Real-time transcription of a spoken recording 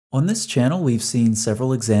On this channel, we've seen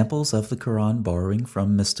several examples of the Quran borrowing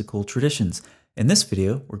from mystical traditions. In this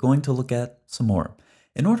video, we're going to look at some more.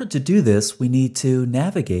 In order to do this, we need to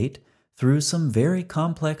navigate through some very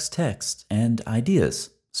complex texts and ideas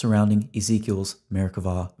surrounding Ezekiel's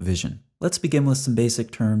Merkavah vision. Let's begin with some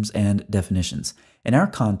basic terms and definitions. In our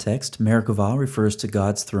context, Merkavah refers to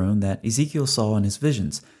God's throne that Ezekiel saw in his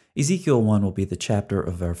visions. Ezekiel 1 will be the chapter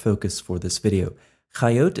of our focus for this video.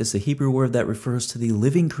 Chariot is the Hebrew word that refers to the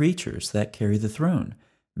living creatures that carry the throne.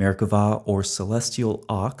 Merkavah, or celestial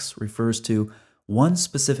ox, refers to one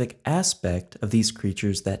specific aspect of these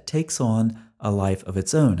creatures that takes on a life of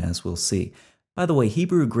its own, as we'll see. By the way,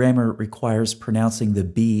 Hebrew grammar requires pronouncing the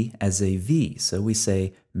B as a V, so we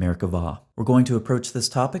say Merkavah. We're going to approach this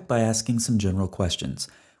topic by asking some general questions.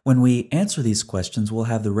 When we answer these questions, we'll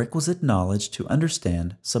have the requisite knowledge to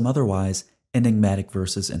understand some otherwise enigmatic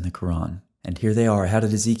verses in the Quran. And here they are. How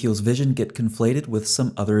did Ezekiel's vision get conflated with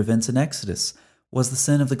some other events in Exodus? Was the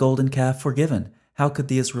sin of the golden calf forgiven? How could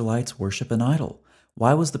the Israelites worship an idol?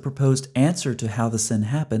 Why was the proposed answer to how the sin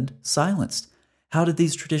happened silenced? How did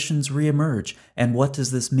these traditions reemerge? And what does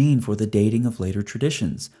this mean for the dating of later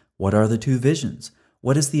traditions? What are the two visions?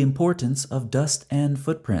 What is the importance of dust and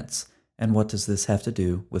footprints? And what does this have to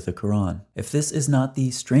do with the Quran? If this is not the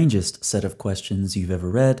strangest set of questions you've ever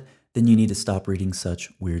read, then you need to stop reading such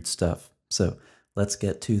weird stuff. So let's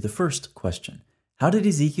get to the first question. How did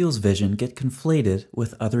Ezekiel's vision get conflated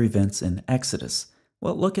with other events in Exodus?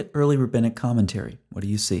 Well, look at early rabbinic commentary. What do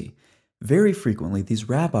you see? Very frequently, these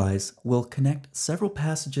rabbis will connect several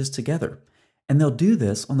passages together, and they'll do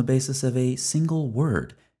this on the basis of a single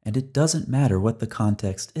word, and it doesn't matter what the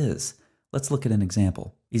context is. Let's look at an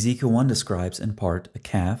example. Ezekiel 1 describes, in part, a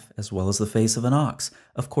calf as well as the face of an ox.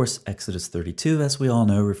 Of course, Exodus 32, as we all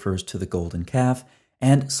know, refers to the golden calf,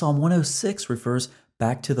 and Psalm 106 refers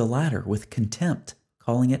back to the latter with contempt,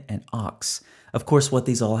 calling it an ox. Of course, what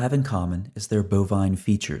these all have in common is their bovine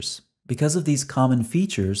features. Because of these common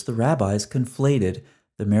features, the rabbis conflated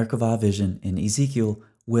the Merkavah vision in Ezekiel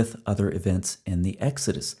with other events in the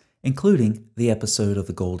Exodus, including the episode of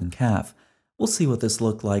the golden calf. We'll see what this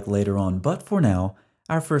looked like later on, but for now,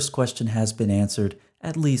 our first question has been answered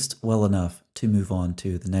at least well enough to move on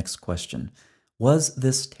to the next question. Was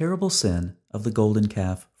this terrible sin of the golden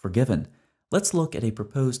calf forgiven? Let's look at a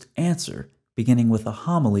proposed answer, beginning with a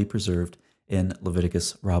homily preserved in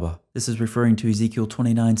Leviticus Rabbah. This is referring to Ezekiel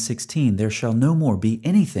 29:16. There shall no more be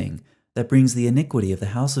anything that brings the iniquity of the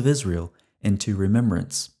house of Israel into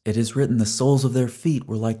remembrance. It is written, the soles of their feet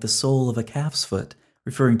were like the sole of a calf's foot,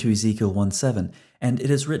 referring to Ezekiel 1:7. And it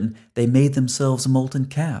is written, they made themselves a molten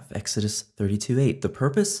calf, Exodus 32:8. The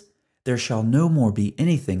purpose? There shall no more be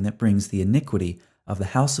anything that brings the iniquity of the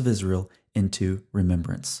house of Israel into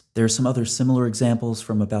remembrance. There are some other similar examples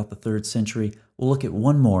from about the 3rd century. We'll look at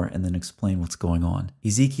one more and then explain what's going on.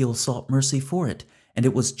 Ezekiel sought mercy for it, and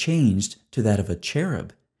it was changed to that of a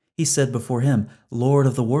cherub. He said before him, Lord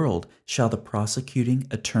of the world, shall the prosecuting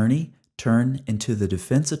attorney turn into the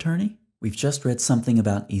defense attorney? We've just read something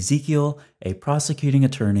about Ezekiel, a prosecuting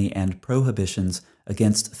attorney, and prohibitions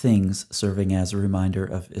against things serving as a reminder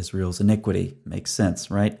of Israel's iniquity. Makes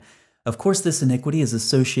sense, right? Of course, this iniquity is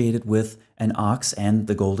associated with an ox and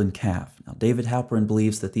the golden calf. Now, David Halperin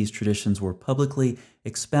believes that these traditions were publicly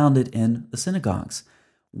expounded in the synagogues.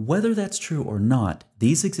 Whether that's true or not,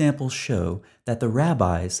 these examples show that the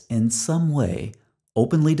rabbis, in some way,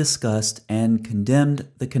 openly discussed and condemned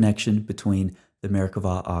the connection between the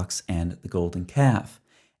Merkavah ox and the golden calf.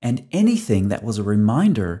 And anything that was a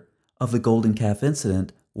reminder of the golden calf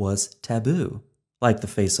incident was taboo, like the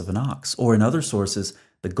face of an ox, or in other sources,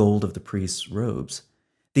 the gold of the priest's robes.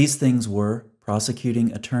 These things were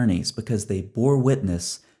prosecuting attorneys because they bore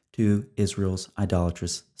witness to Israel's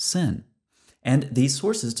idolatrous sin. And these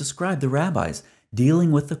sources describe the rabbis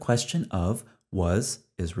dealing with the question of, was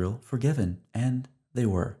Israel forgiven? And they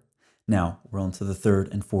were. Now, we're on to the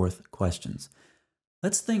third and fourth questions.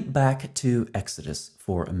 Let's think back to Exodus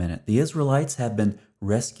for a minute. The Israelites have been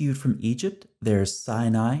rescued from Egypt. There's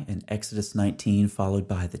Sinai in Exodus 19, followed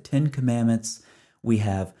by the 10 Commandments. We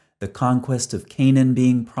have the conquest of Canaan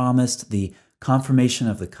being promised, the confirmation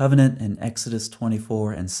of the covenant in Exodus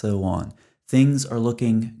 24, and so on. Things are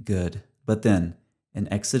looking good. But then,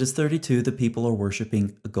 in Exodus 32, the people are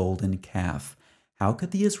worshiping a golden calf. How could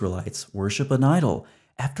the Israelites worship an idol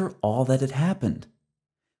after all that had happened?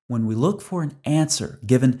 When we look for an answer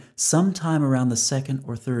given sometime around the 2nd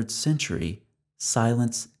or 3rd century,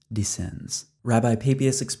 silence descends. Rabbi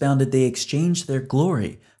Papias expounded they exchanged their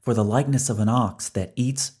glory for the likeness of an ox that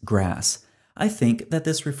eats grass. I think that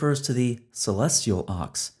this refers to the celestial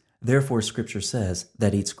ox. Therefore, Scripture says,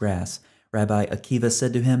 that eats grass. Rabbi Akiva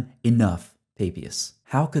said to him, "Enough, Papias."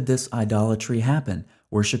 How could this idolatry happen?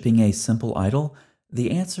 Worshipping a simple idol?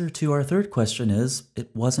 The answer to our third question is,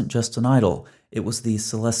 it wasn't just an idol. It was the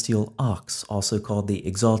celestial ox, also called the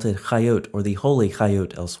exalted Chariot or the holy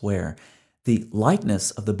Chariot elsewhere. The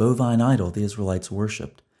likeness of the bovine idol the Israelites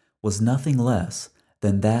worshipped was nothing less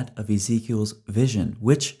than that of Ezekiel's vision,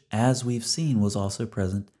 which, as we've seen, was also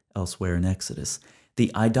present elsewhere in Exodus.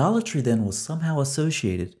 The idolatry then was somehow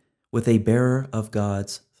associated with a bearer of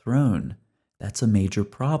God's throne. That's a major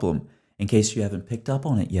problem. In case you haven't picked up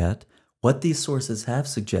on it yet, what these sources have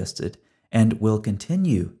suggested, and will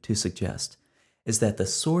continue to suggest, is that the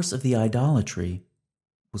source of the idolatry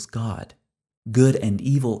was God. Good and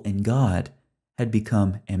evil in God had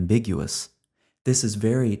become ambiguous. This is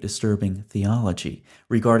very disturbing theology.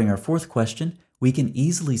 Regarding our fourth question, we can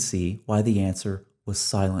easily see why the answer was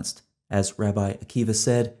silenced. As Rabbi Akiva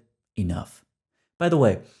said, "Enough." By the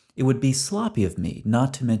way, it would be sloppy of me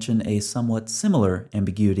not to mention a somewhat similar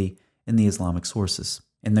ambiguity in the Islamic sources.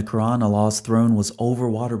 In the Quran, Allah's throne was over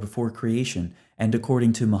water before creation, and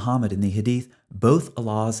according to Muhammad in the Hadith, both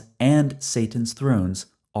Allah's and Satan's thrones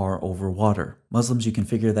are over water. Muslims, you can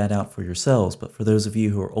figure that out for yourselves, but for those of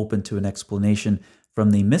you who are open to an explanation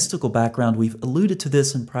from the mystical background, we've alluded to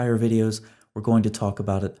this in prior videos. We're going to talk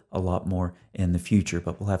about it a lot more in the future,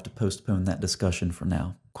 but we'll have to postpone that discussion for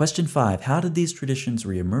now. Question 5. How did these traditions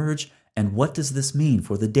reemerge, and what does this mean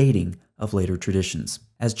for the dating of later traditions?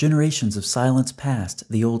 As generations of silence passed,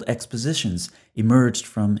 the old expositions emerged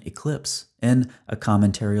from eclipse. In a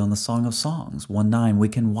commentary on the Song of Songs, 1:9, we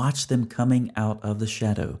can watch them coming out of the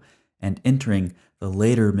shadow and entering the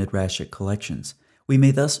later Midrashic collections. We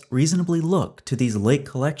may thus reasonably look to these late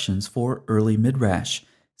collections for early Midrash,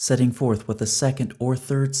 setting forth what the 2nd or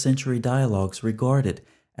 3rd century dialogues regarded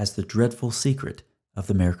as the dreadful secret of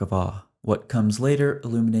the Merkavah. What comes later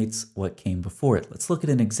illuminates what came before it. Let's look at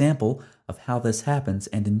an example of how this happens,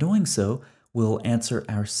 and in doing so, we'll answer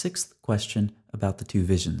our 6th question about the two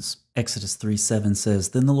visions. Exodus 3:7 says,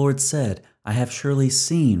 "Then the Lord said, I have surely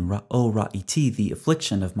seen, O Ra'iti, the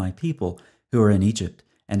affliction of my people who are in Egypt,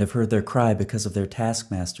 and have heard their cry because of their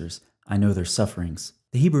taskmasters. I know their sufferings."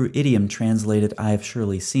 The Hebrew idiom translated "I have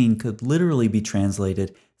surely seen" could literally be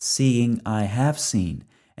translated "seeing I have seen,"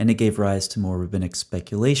 and it gave rise to more rabbinic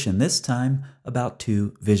speculation, this time about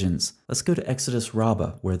two visions. Let's go to Exodus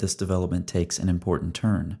Rabbah, where this development takes an important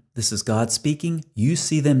turn. This is God speaking. "You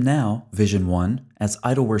see them now," vision 1, "as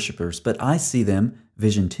idol worshippers, but I see them,"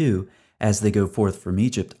 vision 2, "as they go forth from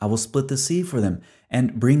Egypt. I will split the sea for them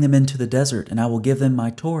and bring them into the desert, and I will give them my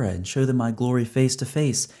Torah and show them my glory face to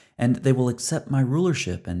face, and they will accept my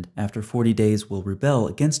rulership, and after 40 days will rebel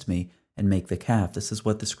against me and make the calf." This is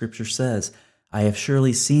what the scripture says. "I have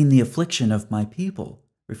surely seen the affliction of my people,"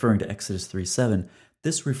 referring to Exodus 3:7.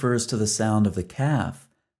 This refers to the sound of the calf.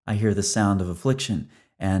 "I hear the sound of affliction."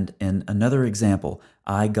 And in another example,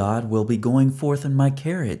 "I, God, will be going forth in my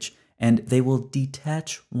carriage, and they will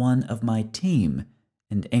detach one of my team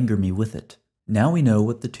and anger me with it." Now we know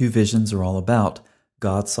what the two visions are all about.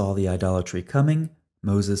 God saw the idolatry coming,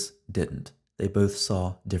 Moses didn't. They both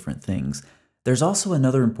saw different things. There's also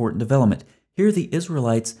another important development. Here the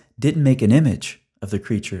Israelites didn't make an image of the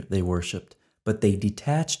creature they worshipped, but they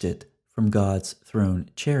detached it from God's throne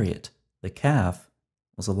chariot. The calf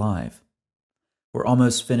was alive. We're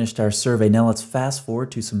almost finished our survey. Now let's fast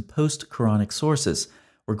forward to some post-Quranic sources.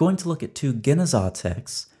 We're going to look at two Genazah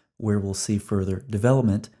texts where we'll see further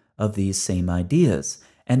development of these same ideas,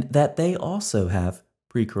 and that they also have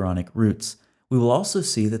pre-Quranic roots. We will also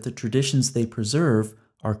see that the traditions they preserve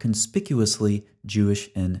are conspicuously Jewish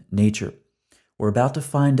in nature. We're about to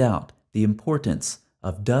find out the importance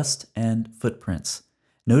of dust and footprints.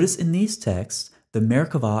 Notice in these texts, the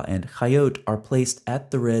Merkavah and Chariot are placed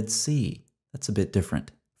at the Red Sea. That's a bit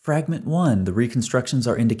different. Fragment 1, the reconstructions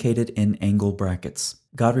are indicated in angle brackets.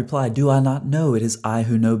 God replied, "Do I not know? It is I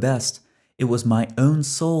who know best. It was my own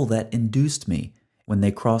soul that induced me. When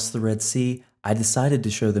they crossed the Red Sea, I decided to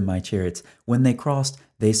show them my chariots. When they crossed,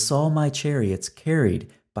 they saw my chariots carried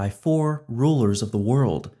by 4 rulers of the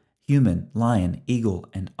world, human, lion, eagle,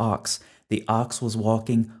 and ox. The ox was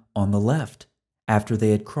walking on the left. After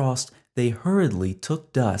they had crossed, they hurriedly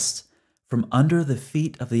took dust from under the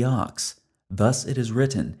feet of the ox. Thus it is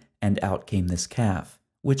written, and out came this calf,"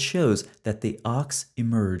 which shows that the ox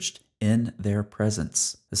emerged in their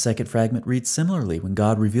presence. The second fragment reads similarly. "When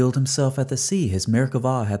God revealed himself at the sea, his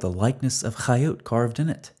Merkavah had the likeness of Chariot carved in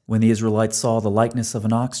it. When the Israelites saw the likeness of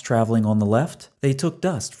an ox traveling on the left, they took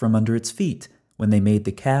dust from under its feet. When they made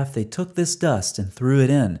the calf, they took this dust and threw it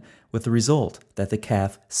in, with the result that the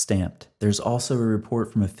calf stamped. There's also a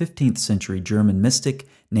report from a 15th century German mystic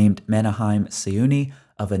named Menahem Seuni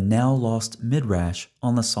of a now lost midrash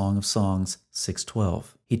on the Song of Songs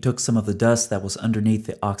 6:12. He took some of the dust that was underneath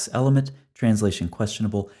the ox element, translation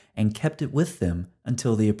questionable, and kept it with them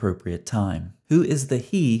until the appropriate time. Who is the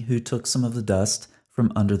he who took some of the dust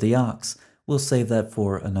from under the ox? We'll save that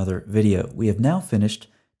for another video. We have now finished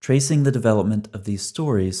tracing the development of these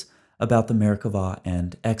stories about the Merkavah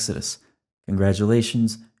and Exodus.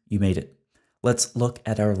 Congratulations, you made it. Let's look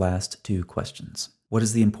at our last two questions. What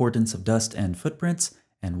is the importance of dust and footprints,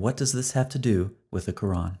 and what does this have to do with the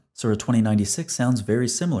Quran? Surah 2096 sounds very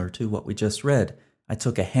similar to what we just read. I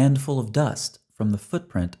took a handful of dust from the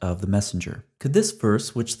footprint of the messenger. Could this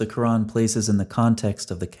verse, which the Quran places in the context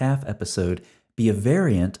of the calf episode, be a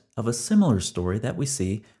variant of a similar story that we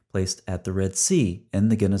see placed at the Red Sea in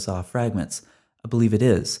the Genazah fragments? I believe it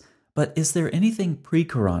is. But is there anything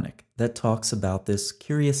pre-Quranic that talks about this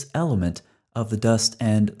curious element of the dust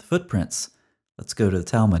and the footprints? Let's go to the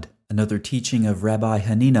Talmud. Another teaching of Rabbi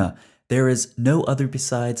Hanina, there is no other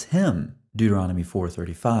besides him, Deuteronomy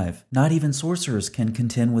 4:35. Not even sorcerers can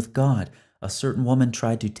contend with God. A certain woman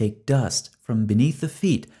tried to take dust from beneath the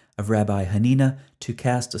feet of Rabbi Hanina to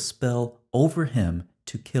cast a spell over him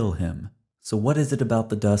to kill him. So what is it about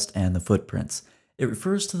the dust and the footprints? It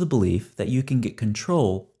refers to the belief that you can get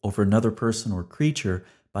control over another person or creature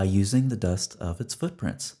by using the dust of its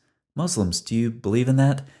footprints. Muslims, do you believe in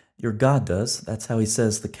that? Your God does. That's how he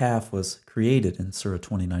says the calf was created in Surah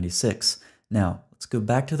 2096. Now, let's go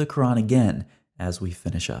back to the Quran again as we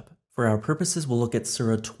finish up. For our purposes, we'll look at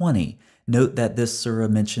Surah 20. Note that this surah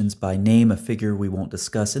mentions by name a figure we won't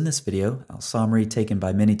discuss in this video, Al-Samri, taken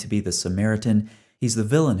by many to be the Samaritan. He's the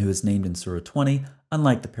villain who is named in Surah 20,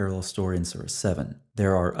 unlike the parallel story in Surah 7.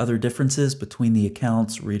 There are other differences between the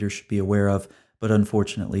accounts readers should be aware of, but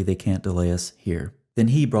unfortunately they can't delay us here. Then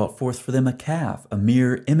he brought forth for them a calf, a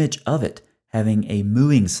mere image of it, having a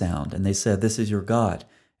mooing sound, and they said, "This is your God,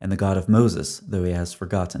 and the God of Moses, though he has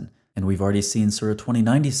forgotten." And we've already seen Surah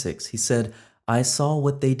 2096. He said, "I saw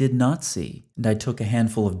what they did not see, and I took a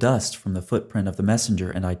handful of dust from the footprint of the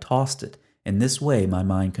messenger, and I tossed it. In this way my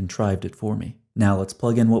mind contrived it for me." Now let's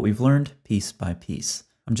plug in what we've learned piece by piece.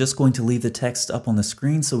 I'm just going to leave the text up on the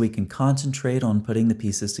screen so we can concentrate on putting the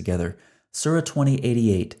pieces together. Surah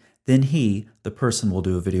 2088, then he, the person we'll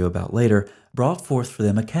do a video about later, brought forth for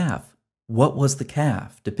them a calf. What was the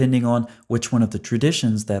calf? Depending on which one of the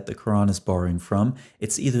traditions that the Quran is borrowing from,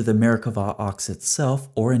 it's either the Merkavah ox itself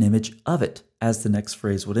or an image of it, as the next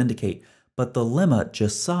phrase would indicate. But the lemma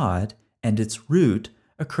jasad and its root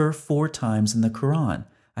occur 4 times in the Quran.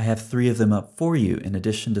 I have 3 of them up for you. In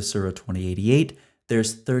addition to Surah 2088,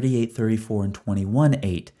 there's 38:34 and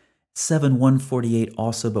 21:8. 7:148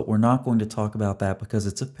 also, but we're not going to talk about that because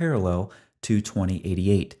it's a parallel to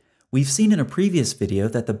 2088. We've seen in a previous video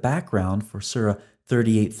that the background for Surah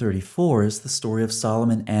 38:34 is the story of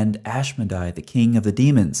Solomon and Ashmedai, the king of the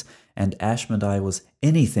demons, and Ashmedai was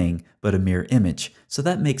anything but a mere image, so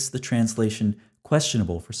that makes the translation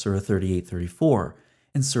questionable for Surah 38:34.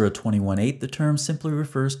 In Surah 21:8, the term simply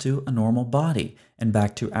refers to a normal body, and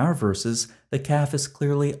back to our verses, the calf is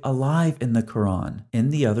clearly alive in the Quran. In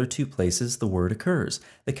the other 2 places, the word occurs.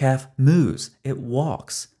 The calf moves, it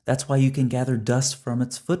walks. That's why you can gather dust from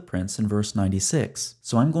its footprints in verse 96.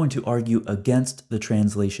 So I'm going to argue against the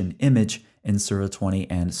translation image in Surah 20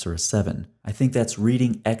 and Surah 7. I think that's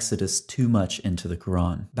reading Exodus too much into the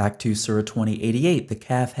Quran. Back to Surah 2088, the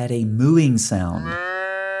calf had a mooing sound.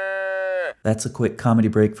 That's a quick comedy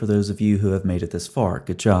break for those of you who have made it this far.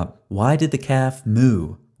 Good job. Why did the calf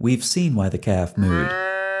moo? We've seen why the calf mooed.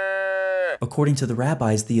 According to the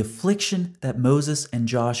rabbis, the affliction that Moses and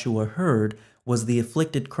Joshua heard was the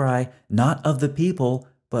afflicted cry not of the people,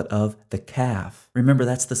 but of the calf. Remember,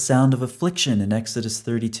 that's the sound of affliction in Exodus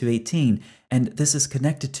 32:18, and this is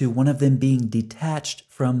connected to one of them being detached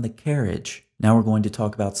from the carriage. Now we're going to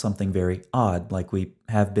talk about something very odd, like we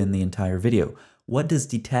have been the entire video. What does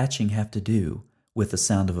detaching have to do with the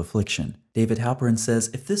sound of affliction? David Halperin says,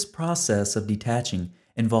 if this process of detaching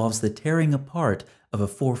involves the tearing apart of a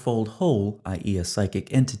fourfold whole, i.e. a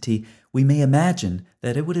psychic entity, we may imagine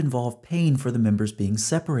that it would involve pain for the members being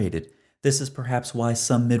separated. This is perhaps why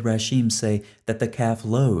some midrashim say that the calf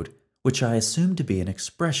lowed, which I assume to be an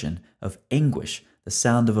expression of anguish, the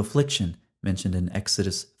sound of affliction mentioned in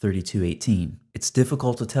Exodus 32:18. It's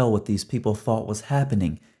difficult to tell what these people thought was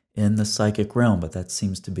happening in the psychic realm, but that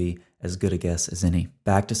seems to be as good a guess as any.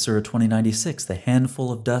 Back to Surah 2096, the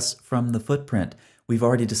handful of dust from the footprint. We've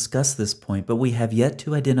already discussed this point, but we have yet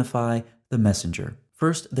to identify the messenger.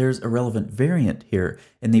 First, there's a relevant variant here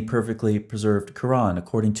in the perfectly preserved Quran.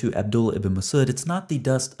 According to Abdullah ibn Masud, it's not the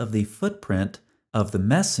dust of the footprint of the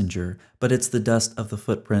messenger, but it's the dust of the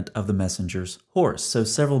footprint of the messenger's horse. So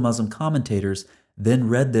several Muslim commentators then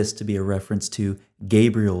read this to be a reference to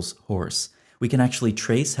Gabriel's horse. We can actually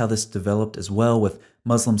trace how this developed as well, with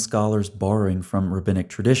Muslim scholars borrowing from rabbinic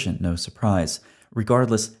tradition, no surprise.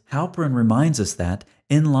 Regardless, Halperin reminds us that,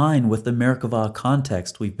 in line with the Merkavah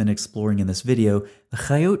context we've been exploring in this video, the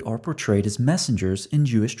Chariot are portrayed as messengers in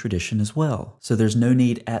Jewish tradition as well. So there's no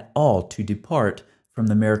need at all to depart from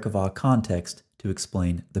the Merkavah context to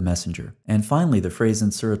explain the messenger. And finally, the phrase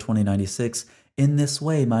in Surah 2096, "In this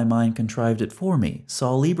way my mind contrived it for me."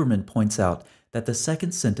 Saul Lieberman points out that the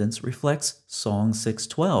second sentence reflects Song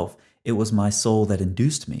 612, "It was my soul that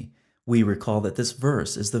induced me." We recall that this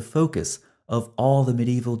verse is the focus of all the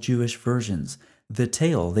medieval Jewish versions. The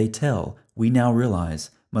tale they tell, we now realize,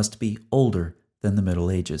 must be older than the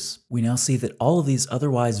Middle Ages. We now see that all of these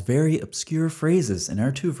otherwise very obscure phrases in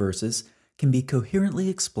our two verses can be coherently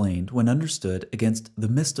explained when understood against the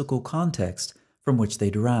mystical context from which they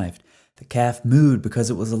derived. The calf mooed because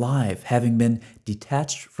it was alive, having been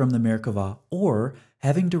detached from the Merkavah, or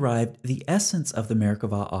having derived the essence of the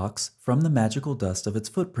Merkavah ox from the magical dust of its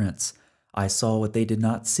footprints. "I saw what they did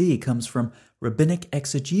not see" comes from rabbinic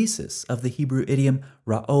exegesis of the Hebrew idiom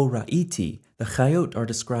ra'o ra'iti. The Chariot are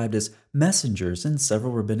described as messengers in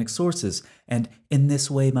several rabbinic sources, and "in this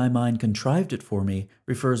way my mind contrived it for me"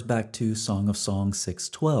 refers back to Song of Songs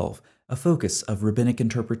 612, a focus of rabbinic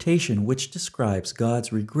interpretation which describes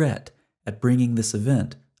God's regret at bringing this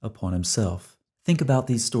event upon himself. Think about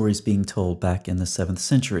these stories being told back in the 7th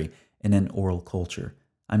century in an oral culture.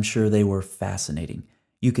 I'm sure they were fascinating.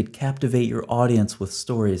 You could captivate your audience with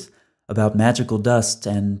stories about magical dust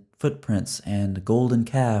and footprints and a golden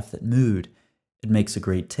calf that mooed. It makes a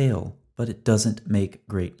great tale, but it doesn't make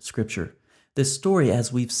great scripture. This story,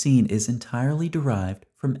 as we've seen, is entirely derived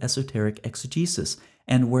from esoteric exegesis,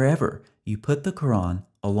 and wherever you put the Quran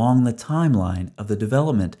along the timeline of the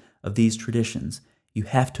development of these traditions, you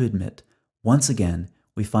have to admit, once again,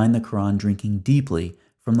 we find the Quran drinking deeply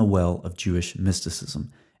from the well of Jewish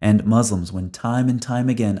mysticism. And Muslims, when time and time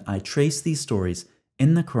again I trace these stories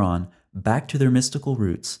in the Quran back to their mystical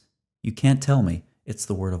roots, you can't tell me it's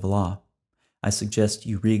the word of Allah. I suggest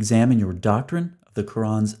you re-examine your doctrine of the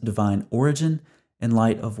Quran's divine origin in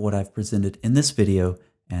light of what I've presented in this video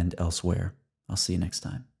and elsewhere. I'll see you next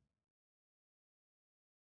time.